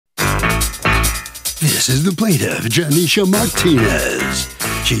This is the plaintiff, Janisha Martinez.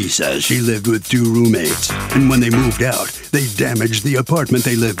 She says she lived with two roommates, and when they moved out, they damaged the apartment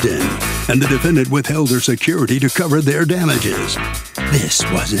they lived in, and the defendant withheld her security to cover their damages. This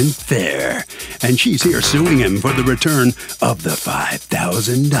wasn't fair, and she's here suing him for the return of the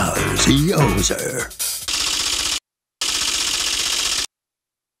 $5,000 he owes her.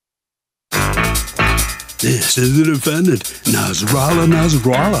 This is the defendant,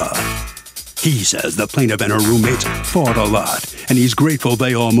 Nasrallah. He says the plaintiff and her roommates fought a lot, and he's grateful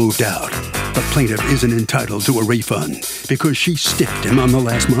they all moved out. The plaintiff isn't entitled to a refund because she stiffed him on the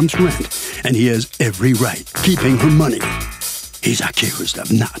last month's rent, and he has every right keeping her money. He's accused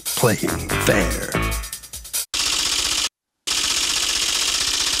of not playing fair.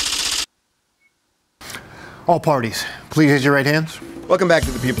 All parties, please raise your right hands. Welcome back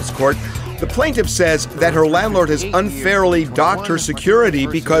to the People's Court. The plaintiff says that her landlord has unfairly docked her security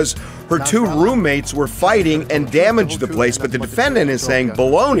because her two roommates were fighting and damaged the place, but the defendant is saying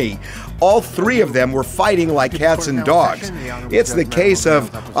baloney. All three of them were fighting like cats and dogs. It's the case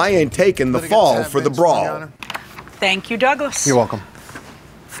of I ain't taking the fall for the brawl. Thank you, Douglas. You're welcome.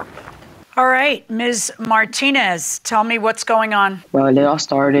 All right, Ms. Martinez, tell me what's going on. Well, it all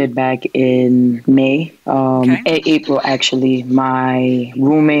started back in May, April, actually. My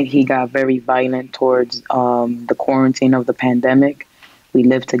roommate, he got very violent towards the quarantine of the pandemic. We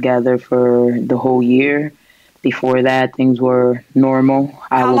lived together for the whole year. Before that, things were normal.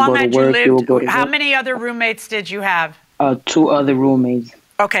 How long had you lived? How many other roommates did you have? Two other roommates.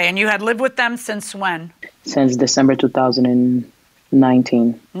 Okay, and you had lived with them since when? Since December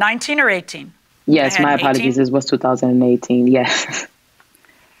 2019. 19 or 18? Yes, my apologies. 18? This was 2018, yes.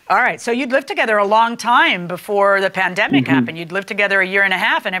 All right, so you'd lived together a long time before the pandemic happened. You'd lived together a year and a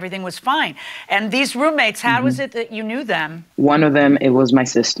half and everything was fine. And these roommates, how was it that you knew them? One of them, it was my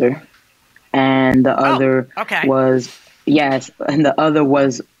sister. And the other was, and the other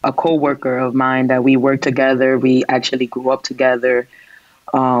was a co-worker of mine that we worked together. We actually grew up together.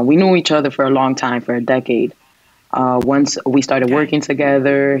 We knew each other for a long time, for a decade. Once we started working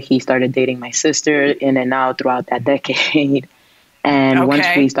together, he started dating my sister in and out throughout that decade. And once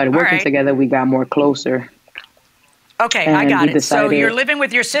we started working together, we got more closer. Okay, I got it. So you're living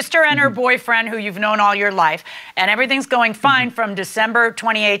with your sister and her boyfriend who you've known all your life, and everything's going fine from December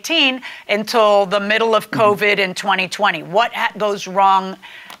 2018 until the middle of COVID in 2020. What goes wrong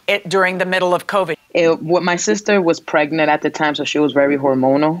during the middle of COVID? My sister was pregnant at the time, so she was very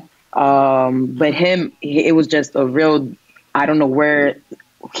hormonal. But it was just a real, I don't know where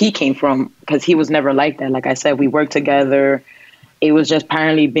he came from, because he was never like that. Like I said, we worked together. It was just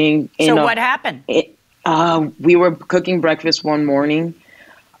apparently being So what happened? We were cooking breakfast one morning.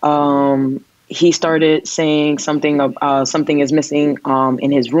 He started saying something is missing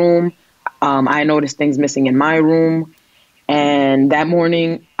in his room. I noticed things missing in my room. And that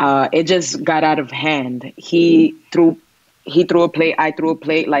morning, it just got out of hand. He threw a plate, I threw a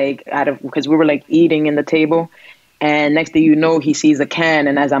plate, because we were like eating in the table. And next thing you know, he sees a can.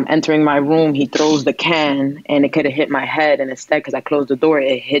 And as I'm entering my room, he throws the can, and it could have hit my head. And instead, because I closed the door,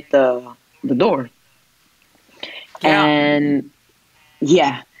 it hit the door.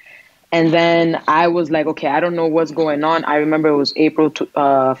 Yeah. And then I was like, okay, I don't know what's going on. I remember it was April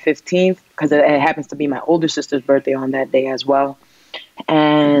 15th, because it happens to be my older sister's birthday on that day as well.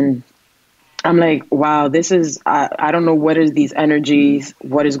 And I'm like, wow, this is, I don't know what is these energies,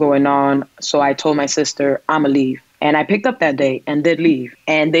 what is going on. So I told my sister, I'm gonna leave. And I picked up that day and did leave.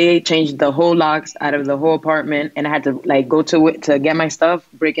 And they changed the whole locks out of the whole apartment. And I had to go to it to get my stuff,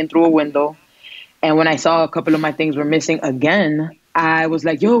 breaking through a window. And when I saw a couple of my things were missing again, I was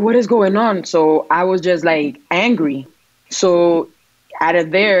like, yo, what is going on? So I was just angry. So out of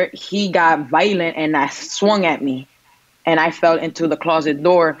there, he got violent and swung at me. And I fell into the closet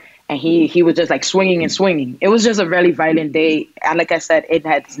door. And he was just swinging and swinging. It was just a really violent day. And like I said, it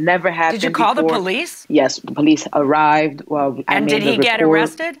has never happened Did you call before. the police? Yes, the police arrived. And did he get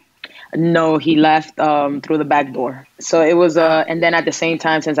arrested? No, he left through the back door. So it was, and then at the same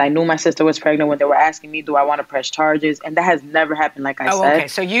time, since I knew my sister was pregnant, when they were asking me, do I want to press charges? And that has never happened, like I said. Okay.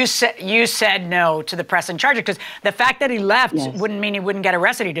 So you said no to the pressing charges, because the fact that he left wouldn't mean he wouldn't get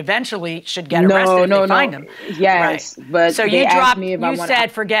arrested. He eventually should get arrested if they find him. Yes, right. But so they asked me if I you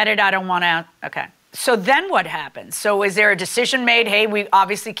said, forget it, I don't want to. Okay. So then what happens? So is there a decision made? Hey, we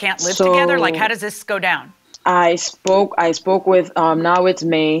obviously can't live together. How does this go down? I spoke with, now it's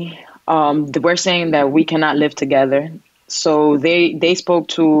May. We're saying that we cannot live together. So they spoke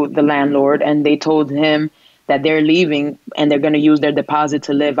to the landlord, and they told him that they're leaving and they're going to use their deposit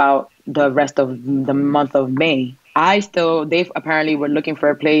to live out the rest of the month of May. They apparently were looking for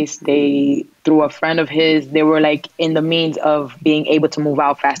a place. They, through a friend of his, they were like in the means of being able to move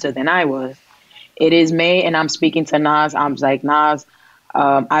out faster than I was. It is May, and I'm speaking to Nas. I'm like, Nas,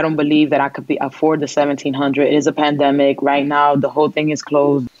 I don't believe that I could afford the $1,700. It is a pandemic right now. The whole thing is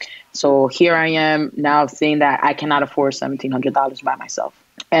closed. So here I am now seeing that I cannot afford $1,700 by myself.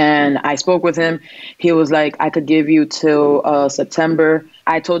 And I spoke with him. He was like, I could give you till September.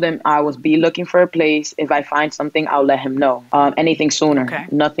 I told him I was looking for a place. If I find something, I'll let him know. Anything sooner. Okay.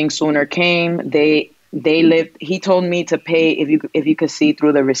 Nothing sooner came. They lived. He told me to pay, if you could see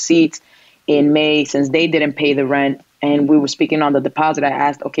through the receipts, in May, since they didn't pay the rent and we were speaking on the deposit. I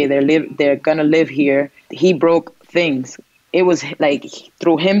asked, okay, they're gonna live here. He broke things. It was like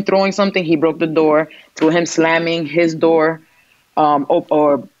through him throwing something, he broke the door. Through him slamming his door,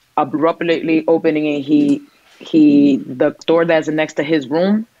 or abruptly opening it, the door that's next to his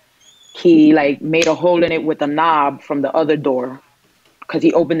room, he like made a hole in it with a knob from the other door because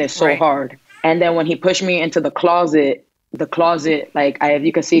he opened it so hard. And then when he pushed me into the closet, like if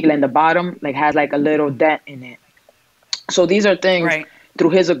you can see in the bottom, like has like a little dent in it. So these are things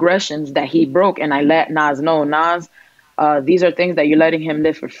through his aggressions that he broke, and I let Nas know, Nas, these are things that you're letting him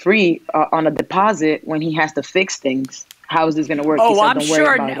live for free on a deposit when he has to fix things. How is this going to work? Oh, I'm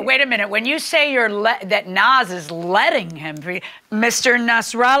sure. Wait a minute. When you say that Nas is letting him free, Mr.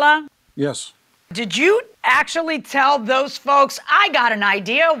 Nasrallah? Yes. Did you actually tell those folks, I got an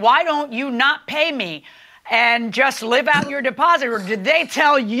idea, why don't you not pay me and just live out your deposit? Or did they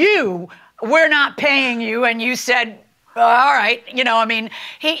tell you, we're not paying you, and you said, all right,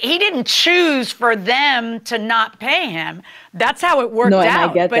 he didn't choose for them to not pay him. That's how it worked out.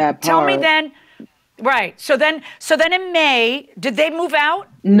 And I get that part. Tell me then, right? So then in May, did they move out?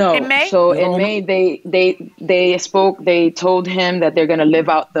 No. In May? So in May, they spoke. They told him that they're going to live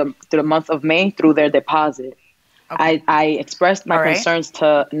out the month of May through their deposit. Okay. I expressed my concerns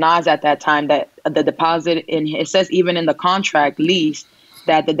to Nas at that time that the deposit it says even in the contract lease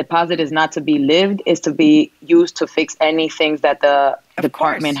that the deposit is not to be lived, is to be used to fix any things that the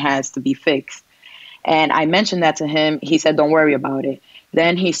department has to be fixed. And I mentioned that to him. He said, don't worry about it.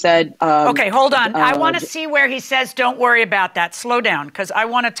 Then he said... okay, hold on. I want to see where he says, don't worry about that. Slow down, because I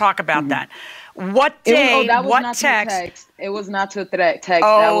want to talk about that. What day, what text? It was not to text.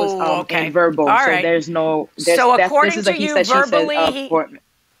 That was in verbal. All so right. there's no... So according to you, verbally...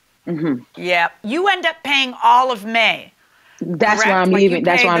 Yeah. You end up paying all of May. That's where I'm leaving.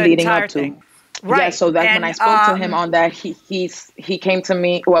 That's where I'm leading up to. Right. Yeah, so that when I spoke to him on that, he came to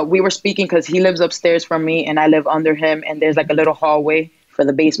me. Well, we were speaking because he lives upstairs from me and I live under him, and there's like a little hallway for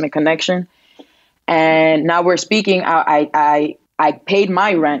the basement connection. And now we're speaking. I paid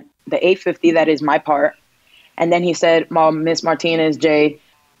my rent, the $850. That is my part. And then he said, Miss Martinez, Jay,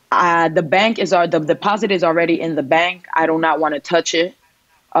 the deposit is already in the bank. I do not want to touch it.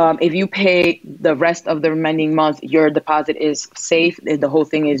 If you pay the rest of the remaining month, your deposit is safe. The whole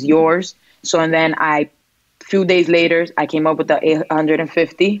thing is yours. So, and then a few days later, I came up with the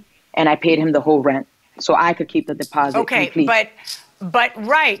 $850 and I paid him the whole rent. So I could keep the deposit complete.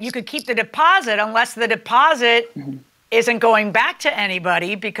 But you could keep the deposit unless the deposit isn't going back to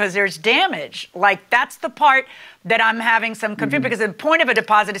anybody because there's damage. Like, that's the part that I'm having some confusion, because the point of a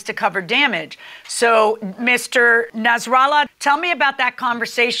deposit is to cover damage. So, Mr. Nasrallah, tell me about that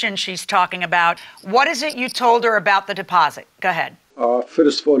conversation she's talking about. What is it you told her about the deposit? Go ahead.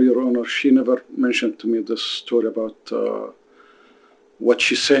 First of all, Your Honor, she never mentioned to me this story about what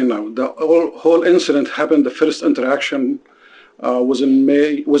she's saying now. The whole incident happened, the first interaction was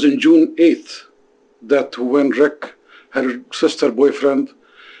in June 8th, that when Rick, her sister boyfriend,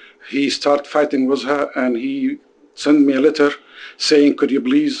 he started fighting with her, and he sent me a letter saying, could you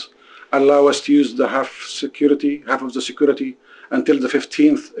please allow us to use the half of the security until the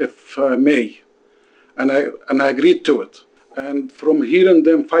 15th of May. And I agreed to it. And from hearing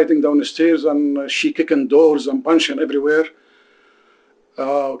them fighting down the stairs and she kicking doors and punching everywhere,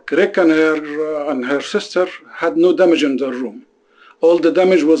 Rick and her sister had no damage in their room. All the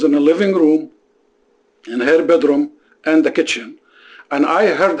damage was in the living room, in her bedroom, and the kitchen. And I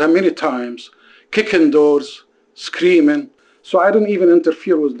heard her many times kicking doors, screaming. So I didn't even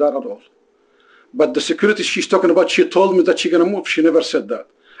interfere with that at all. But the security she's talking about, she told me that she's gonna move. She never said that.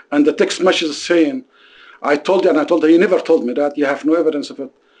 And the text message is saying, I told her, you never told me that. You have no evidence of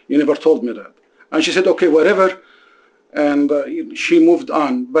it. You never told me that. And she said, okay, whatever. And she moved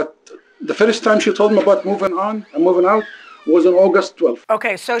on. But the first time she told me about moving on and moving out was on August 12th.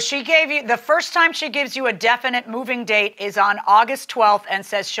 Okay, so she gave you, the first time she gives you a definite moving date is on August 12th and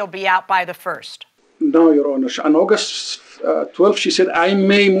says she'll be out by the 1st. No, Your Honor. On August 12th, she said, I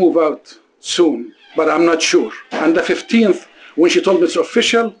may move out soon. but I'm not sure. And the 15th, when she told me it's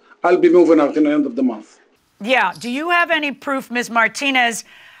official, I'll be moving out in the end of the month. Yeah. Do you have any proof, Ms. Martinez?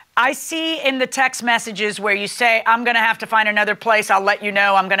 I see in the text messages where you say, I'm going to have to find another place, I'll let you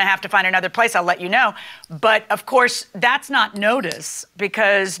know. I'm going to have to find another place, I'll let you know. But of course, that's not notice,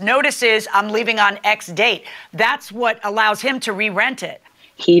 because notice is I'm leaving on X date. That's what allows him to re-rent it.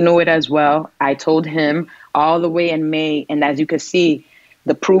 He knew it as well. I told him all the way in May. And as you can see,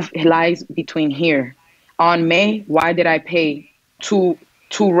 the proof lies between here. On May, why did I pay two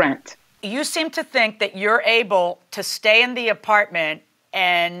rent? You seem to think that you're able to stay in the apartment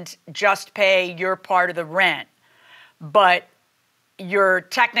and just pay your part of the rent, but you're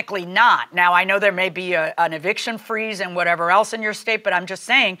technically not. Now, I know there may be an eviction freeze and whatever else in your state, but I'm just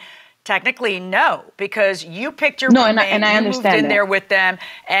saying, technically, no, because you picked your roommate, and I you understand moved in that. there with them,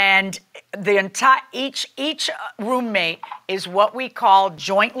 and the entire each roommate is what we call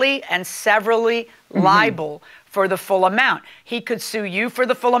jointly and severally liable for the full amount. He could sue you for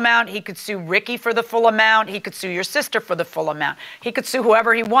the full amount. He could sue Ricky for the full amount. He could sue your sister for the full amount. He could sue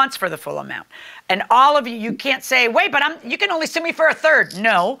whoever he wants for the full amount. And all of you, you can't say, wait, but you can only sue me for a third.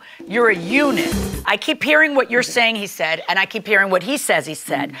 No, you're a unit. I keep hearing what you're saying he said, and I keep hearing what he says he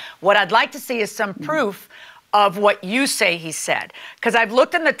said. What I'd like to see is some proof of what you say he said. Because I've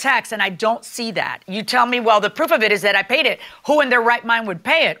looked in the text and I don't see that. You tell me, well, the proof of it is that I paid it. Who in their right mind would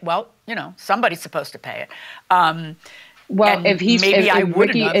pay it? Well, you know, somebody's supposed to pay it. Well, if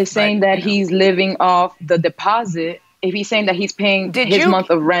Ricky is saying that he's living off the deposit, if he's saying that he's paying his month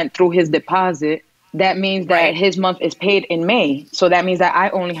of rent through his deposit, that means that his month is paid in May. So that means that I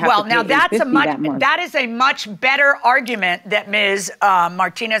only have to pay that is a much better argument that Ms.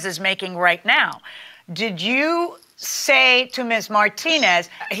 Martinez is making right now. Did you say to Ms. Martinez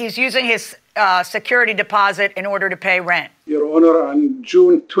he's using his security deposit in order to pay rent? Your Honor, on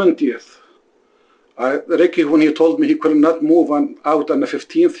June 20th, Ricky, when he told me he could not move out on the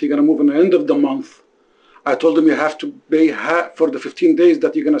 15th, he's going to move in the end of the month. I told him you have to pay half for the 15 days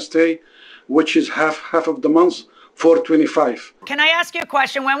that you're going to stay, which is half of the month, $425. Can I ask you a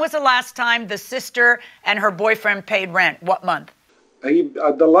question? When was the last time the sister and her boyfriend paid rent? What month?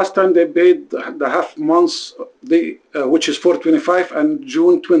 The last time they paid the half months, which is $425, and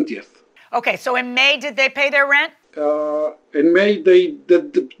June 20th. Okay, so in May, did they pay their rent? In May, they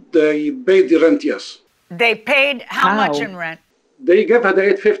paid the rent, yes. They paid how much in rent? They gave her the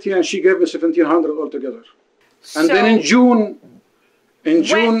 $850 and she gave me $1,700 altogether. And then in June,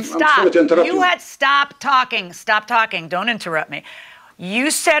 I'm sorry to interrupt you. You had stop talking, don't interrupt me.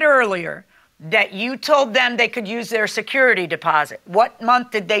 You said earlier that you told them they could use their security deposit. What month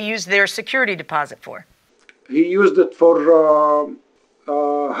did they use their security deposit for? He used it for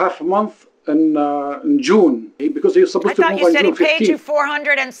half a month in June, because he was supposed to move on June 15th. I thought you said he paid you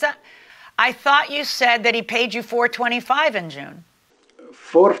 $400 and some. I thought you said that he paid you $425 in June.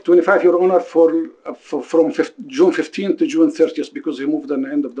 $425, Your Honor, from June 15th to June 30th, because he moved at the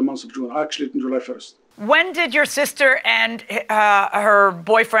end of the month of June, actually in July 1st. When did your sister and her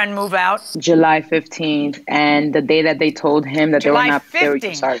boyfriend move out? July 15th, and the day that they told him that July they were not... July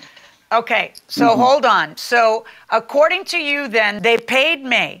 15th. Sorry. Okay, so hold on. So according to you then, they paid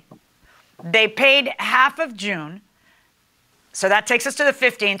May. They paid half of June. So that takes us to the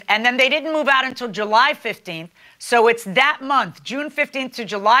 15th. And then they didn't move out until July 15th. So it's that month, June 15th to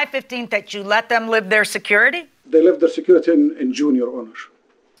July 15th, that you let them live their security? They lived their security in June, Your Honor.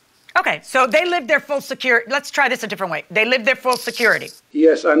 Okay, so they lived their full security. Let's try this a different way. They lived their full security.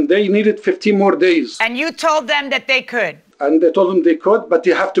 Yes, and they needed 15 more days. And you told them that they could? And they told them they could, but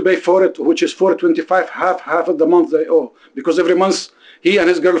you have to pay for it, which is $425, half of the month they owe. Because every month, he and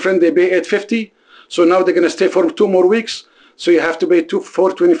his girlfriend, they pay $850. So now they're going to stay for 2 more weeks. So you have to pay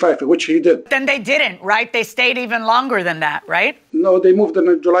 $425, which he did. Then they didn't, right? They stayed even longer than that, right? No, they moved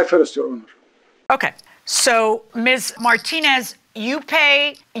on July 1st, Your Honor. Okay. So, Ms. Martinez, you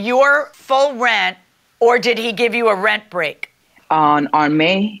pay your full rent, or did he give you a rent break? On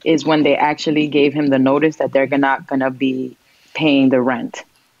May is when they actually gave him the notice that they're not going to be paying the rent.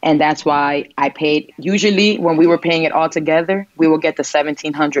 And that's why I paid. Usually when we were paying it all together, we will get the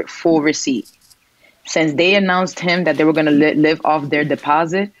 $1,700 full receipt. Since they announced him that they were going to live off their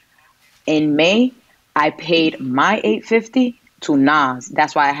deposit, in May, I paid my $850 to Nas.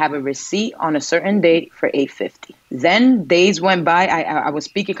 That's why I have a receipt on a certain date for $850. Then days went by. I was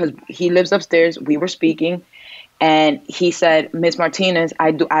speaking because he lives upstairs. We were speaking. And he said, Ms. Martinez, I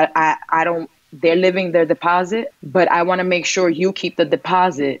don't, they're living their deposit, but I want to make sure you keep the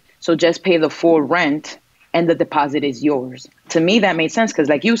deposit. So just pay the full rent and the deposit is yours. To me, that made sense because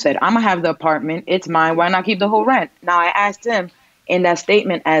like you said, I'm going to have the apartment. It's mine. Why not keep the whole rent? Now I asked him, in that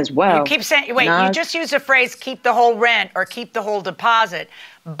statement as well. You keep saying, wait, you just use the phrase keep the whole rent or keep the whole deposit,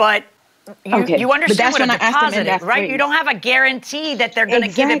 but you understand what a deposit is, right? You don't have a guarantee that they're going to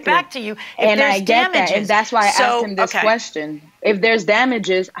give it back to you if there's damages. And that's why I asked him this question. If there's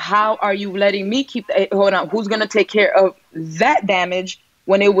damages, how are you letting me keep hold on, who's going to take care of that damage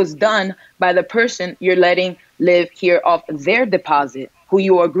when it was done by the person you're letting live here off their deposit, who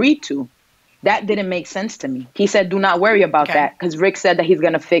you agreed to? That didn't make sense to me. He said, do not worry about that, because Rick said that he's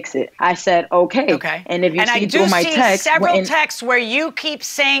going to fix it. I said, okay. And if you see through my text. I do see several texts where you keep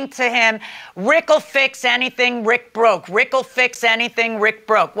saying to him, Rick will fix anything Rick broke. Rick will fix anything Rick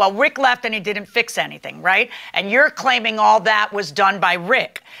broke. Well, Rick left and he didn't fix anything, right? And you're claiming all that was done by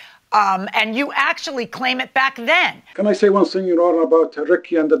Rick. And you actually claim it back then. Can I say one thing, Your Honor, about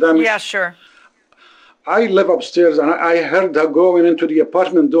Ricky and the damage? Yeah, sure. I live upstairs, and I heard her going into the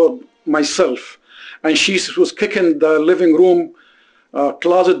apartment door myself, and she was kicking the living room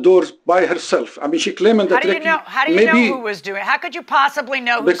closet doors by herself. I mean, she claiming that How do you know who was doing it? How could you possibly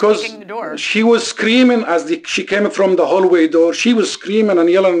know who's kicking the door? She was screaming as she came from the hallway door. She was screaming and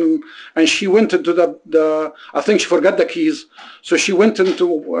yelling, and she went into the I think she forgot the keys, so she went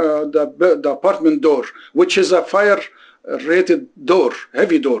into the apartment door, which is a fire-rated door,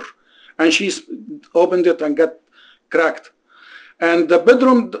 heavy door, and she opened it and got cracked. And the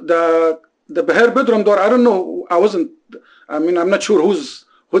bedroom, her bedroom door, I don't know, I'm not sure who's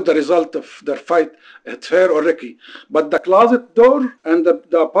the result of their fight, it's her or Ricky. But the closet door and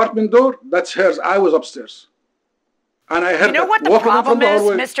the apartment door, that's hers. I was upstairs. And I heard you know what the problem is,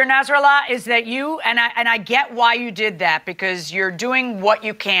 Mr. Nasrallah, is that you, and I get why you did that, because you're doing what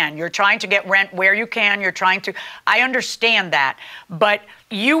you can. You're trying to get rent where you can. I understand that. But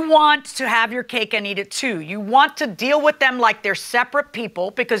you want to have your cake and eat it too. You want to deal with them like they're separate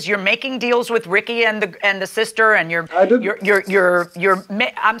people, because you're making deals with Ricky and the sister, and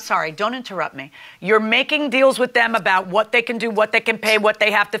I'm sorry, don't interrupt me. You're making deals with them about what they can do, what they can pay, what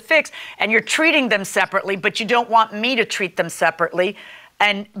they have to fix, and you're treating them separately, but you don't want me to treat them separately.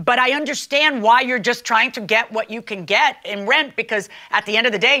 But I understand why you're just trying to get what you can get in rent, because at the end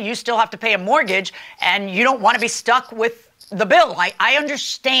of the day, you still have to pay a mortgage and you don't want to be stuck with the bill. I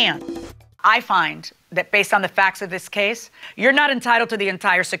understand. I find that based on the facts of this case, you're not entitled to the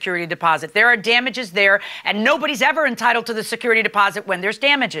entire security deposit. There are damages there, and nobody's ever entitled to the security deposit when there's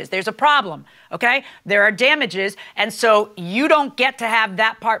damages. There's a problem, okay? There are damages, and so you don't get to have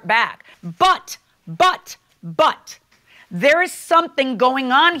that part back. But, there is something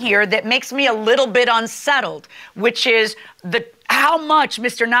going on here that makes me a little bit unsettled, which is how much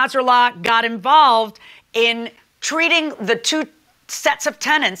Mr. Nasrallah got involved in treating the two sets of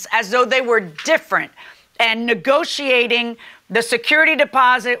tenants as though they were different and negotiating the security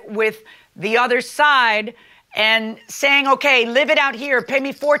deposit with the other side and saying, okay, live it out here, pay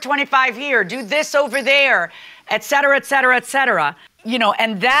me $425 here, do this over there, et cetera, et cetera, et cetera. You know,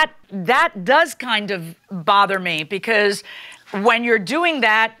 and that does kind of bother me, because when you're doing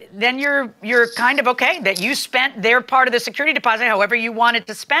that, then you're kind of okay that you spent their part of the security deposit however you wanted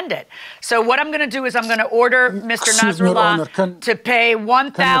to spend it. So what I'm going to do is I'm going to order Mr. Nasrallah to pay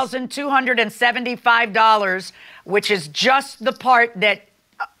 $1,275, which is just the part that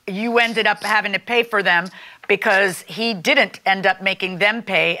you ended up having to pay for them, because he didn't end up making them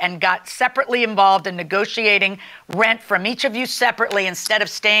pay and got separately involved in negotiating rent from each of you separately, instead of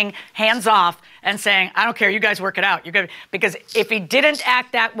staying hands off and saying, I don't care, you guys work it out. Because if he didn't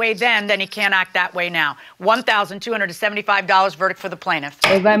act that way then he can't act that way now. $1,275 verdict for the plaintiff.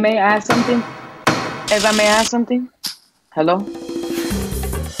 If I may ask something? Hello?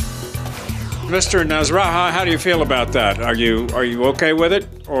 Mr. Nasrallah, how do you feel about that? Are you okay with it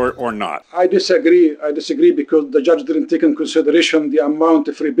or not? I disagree. Because the judge didn't take into consideration the amount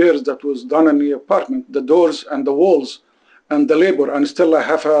of repairs that was done in the apartment, the doors and the walls and the labor. And still I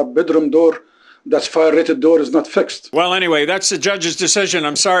have a bedroom door that's fire-rated door is not fixed. Well, anyway, that's the judge's decision.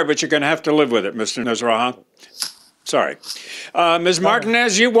 I'm sorry, but you're going to have to live with it, Mr. Nasrallah. Sorry. Ms.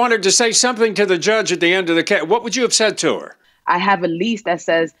 Martinez, you wanted to say something to the judge at the end of the case. What would you have said to her? I have a lease that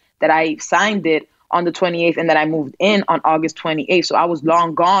says that I signed it on the 28th and that I moved in on August 28th. So I was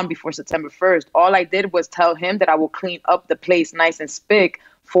long gone before September 1st. All I did was tell him that I will clean up the place nice and spick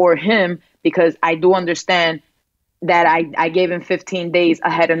for him, because I do understand that I gave him 15 days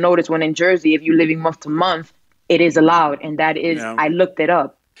ahead of notice, when in Jersey, if you're living month to month, it is allowed. And that is, I looked it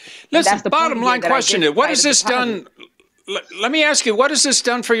up. Listen, the bottom line question is, what has this done? Let me ask you, what has this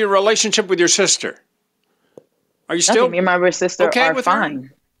done for your relationship with your sister? Are you still? Me and my sister are fine.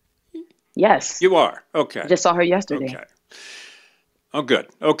 Her? Yes. You are? Okay. I just saw her yesterday. Okay. Oh, good.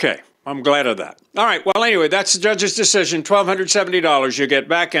 Okay. I'm glad of that. All right. Well, anyway, that's the judge's decision. $1,270 you get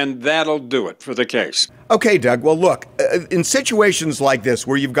back, and that'll do it for the case. Okay, Doug. Well, look, in situations like this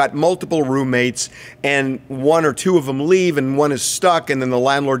where you've got multiple roommates and one or two of them leave and one is stuck and then the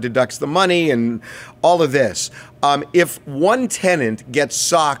landlord deducts the money and all of this, if one tenant gets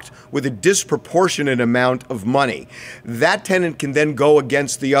socked with a disproportionate amount of money, that tenant can then go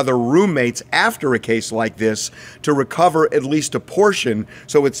against the other roommates after a case like this to recover at least a portion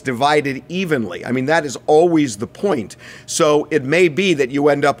so it's divided evenly. I mean, that is always the point. So it may be that you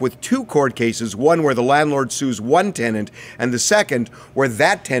end up with two court cases, one where the landlord sues one tenant and the second where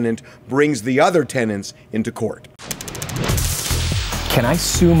that tenant brings the other tenants into court. Can I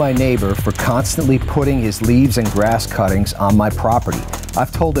sue my neighbor for constantly putting his leaves and grass cuttings on my property?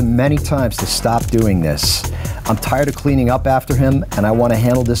 I've told him many times to stop doing this. I'm tired of cleaning up after him, and I want to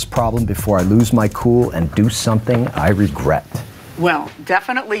handle this problem before I lose my cool and do something I regret. Well,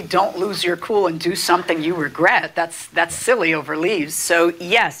 definitely don't lose your cool and do something you regret. That's silly over leaves. So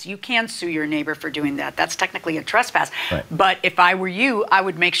yes, you can sue your neighbor for doing that. That's technically a trespass. Right. But if I were you, I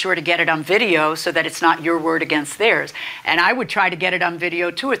would make sure to get it on video so that it's not your word against theirs. And I would try to get it on video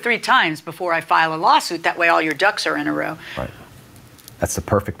 2 or 3 times before I file a lawsuit. That way all your ducks are in a row. Right. That's the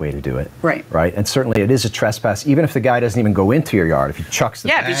perfect way to do it. Right. Right. And certainly it is a trespass, even if the guy doesn't even go into your yard. If he chucks the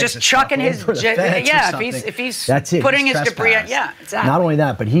if he's just chucking his, if he's that's it. putting his debris, exactly. Not only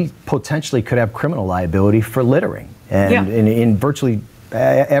that, but he potentially could have criminal liability for littering. And in virtually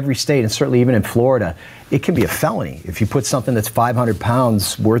every state, and certainly even in Florida, it can be a felony if you put something that's 500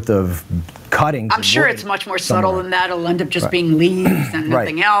 pounds worth of cuttings. I'm sure it's much more subtle than that. It'll end up just being leaves and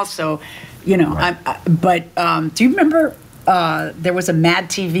nothing else. So, you know, do you remember? There was a Mad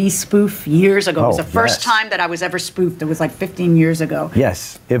TV spoof years ago. It was the first time that I was ever spoofed. It was like 15 years ago.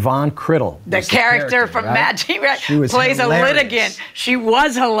 Yes, Yvonne Criddle. The character from Mad TV plays hilarious. A litigant. She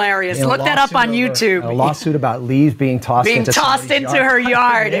was hilarious. Look that up on YouTube. A lawsuit about leaves being tossed into her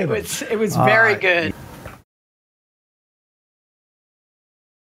yard. It was very good.